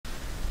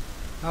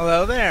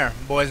Hello there,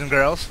 boys and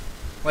girls,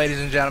 ladies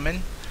and gentlemen,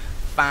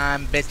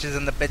 fine bitches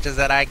and the bitches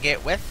that I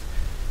get with.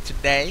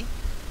 Today,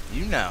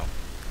 you know,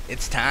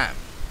 it's time.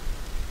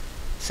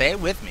 Say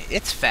it with me.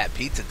 It's fat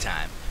pizza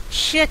time.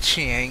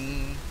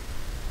 Shit-ching.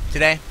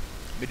 Today,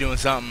 we're doing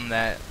something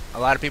that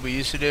a lot of people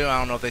used to do. I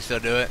don't know if they still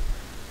do it.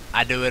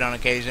 I do it on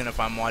occasion if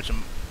I'm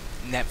watching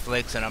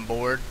Netflix and I'm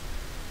bored.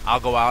 I'll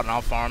go out and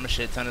I'll farm a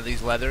shit ton of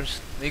these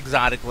leathers. The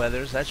exotic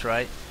leathers, that's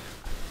right.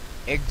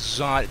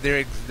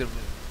 They're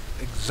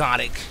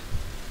exotic.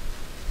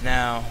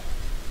 Now,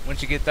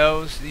 once you get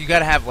those, you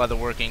gotta have leather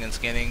working and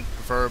skinning,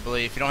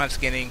 preferably. If you don't have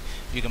skinning,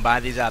 you can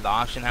buy these out of the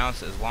auction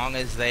house as long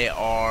as they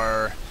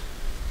are,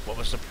 what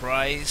was the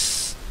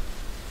price?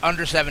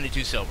 Under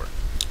 72 silver.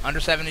 Under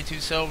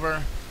 72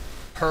 silver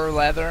per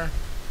leather,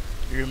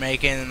 you're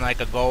making like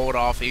a gold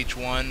off each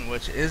one,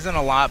 which isn't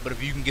a lot, but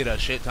if you can get a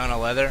shit ton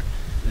of leather,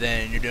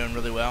 then you're doing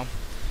really well.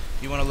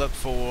 You want to look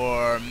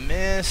for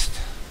Mist.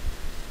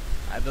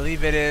 I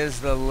believe it is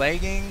the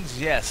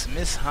leggings. Yes,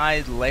 Mist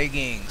Hide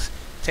leggings.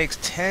 Takes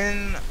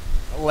 10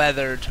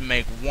 leather to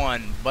make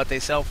one, but they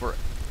sell for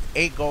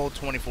 8 gold,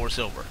 24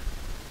 silver.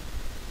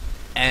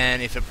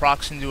 And if it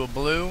procs into a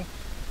blue,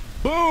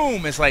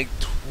 boom, it's like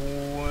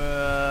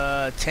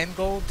 10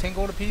 gold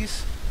a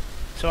piece.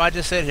 So I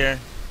just sit here.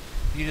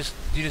 You just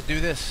do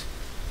this.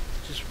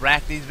 Just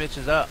rack these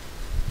bitches up.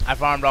 I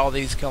farmed all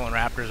these killing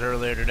raptors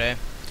earlier today.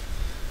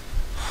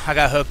 I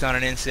got hooked on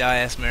an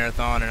NCIS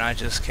marathon and I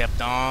just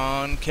kept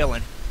on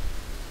killing.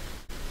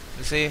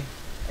 You see?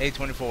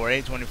 824,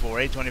 824,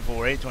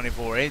 824,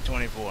 824,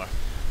 824.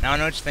 Now I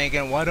know what you're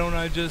thinking, why don't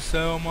I just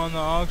sell them on the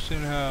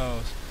auction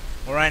house?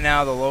 Well, right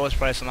now the lowest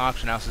price on the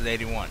auction house is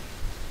 81.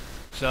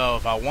 So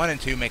if I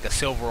wanted to make a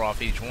silver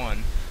off each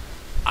one,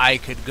 I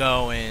could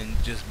go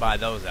and just buy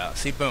those out.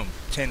 See, boom,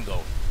 10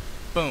 gold.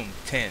 Boom,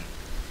 10.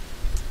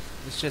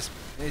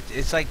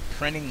 It's like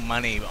printing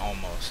money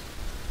almost.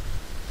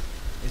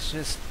 It's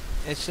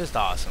just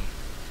awesome.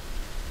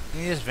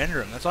 You just vendor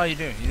them. That's all you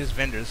do. You just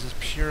vendor. This is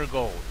pure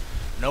gold.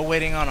 No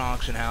waiting on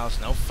auction house.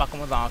 No fucking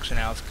with auction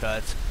house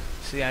cuts.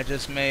 See, I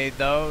just made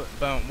those.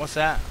 Boom. What's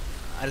that?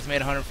 I just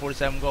made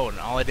 147 gold, and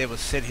all I did was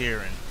sit here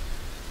and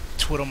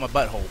twiddle my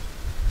butthole.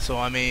 So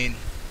I mean,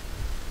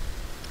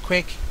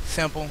 quick,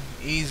 simple,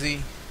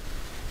 easy.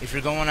 If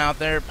you're going out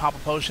there, pop a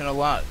potion of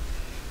luck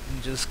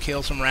and just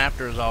kill some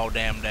raptors all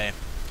damn day,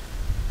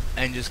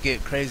 and just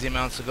get crazy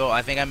amounts of gold.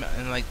 I think I'm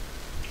in like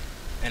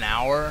an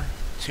hour,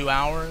 2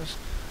 hours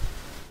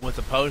with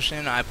a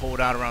potion. I pulled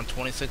out around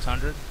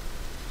 2,600.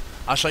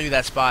 I'll show you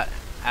that spot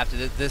after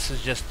this. This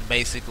is just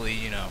basically,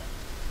 you know,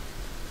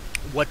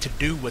 what to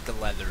do with the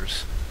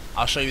leathers.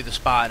 I'll show you the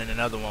spot in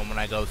another one when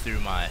I go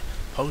through my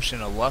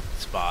potion of luck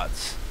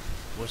spots,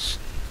 which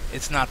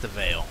it's not the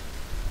Vale.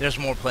 There's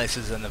more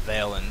places than the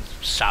Vale and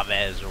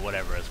Chavez or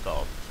whatever it's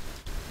called.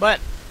 But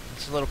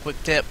it's a little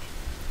quick tip.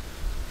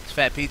 It's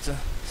Fat Pizza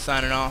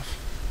signing off.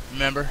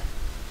 Remember,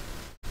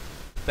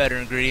 better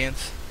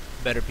ingredients,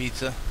 better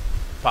pizza,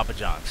 Papa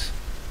John's.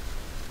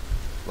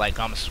 Like,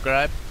 comment,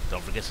 subscribe.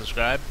 Don't forget to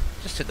subscribe.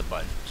 Just hit the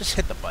button. Just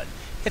hit the button.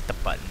 Hit the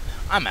button.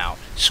 I'm out.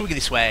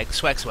 Swiggity swag.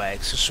 Swag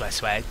swag. Swag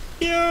swag.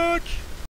 Huge.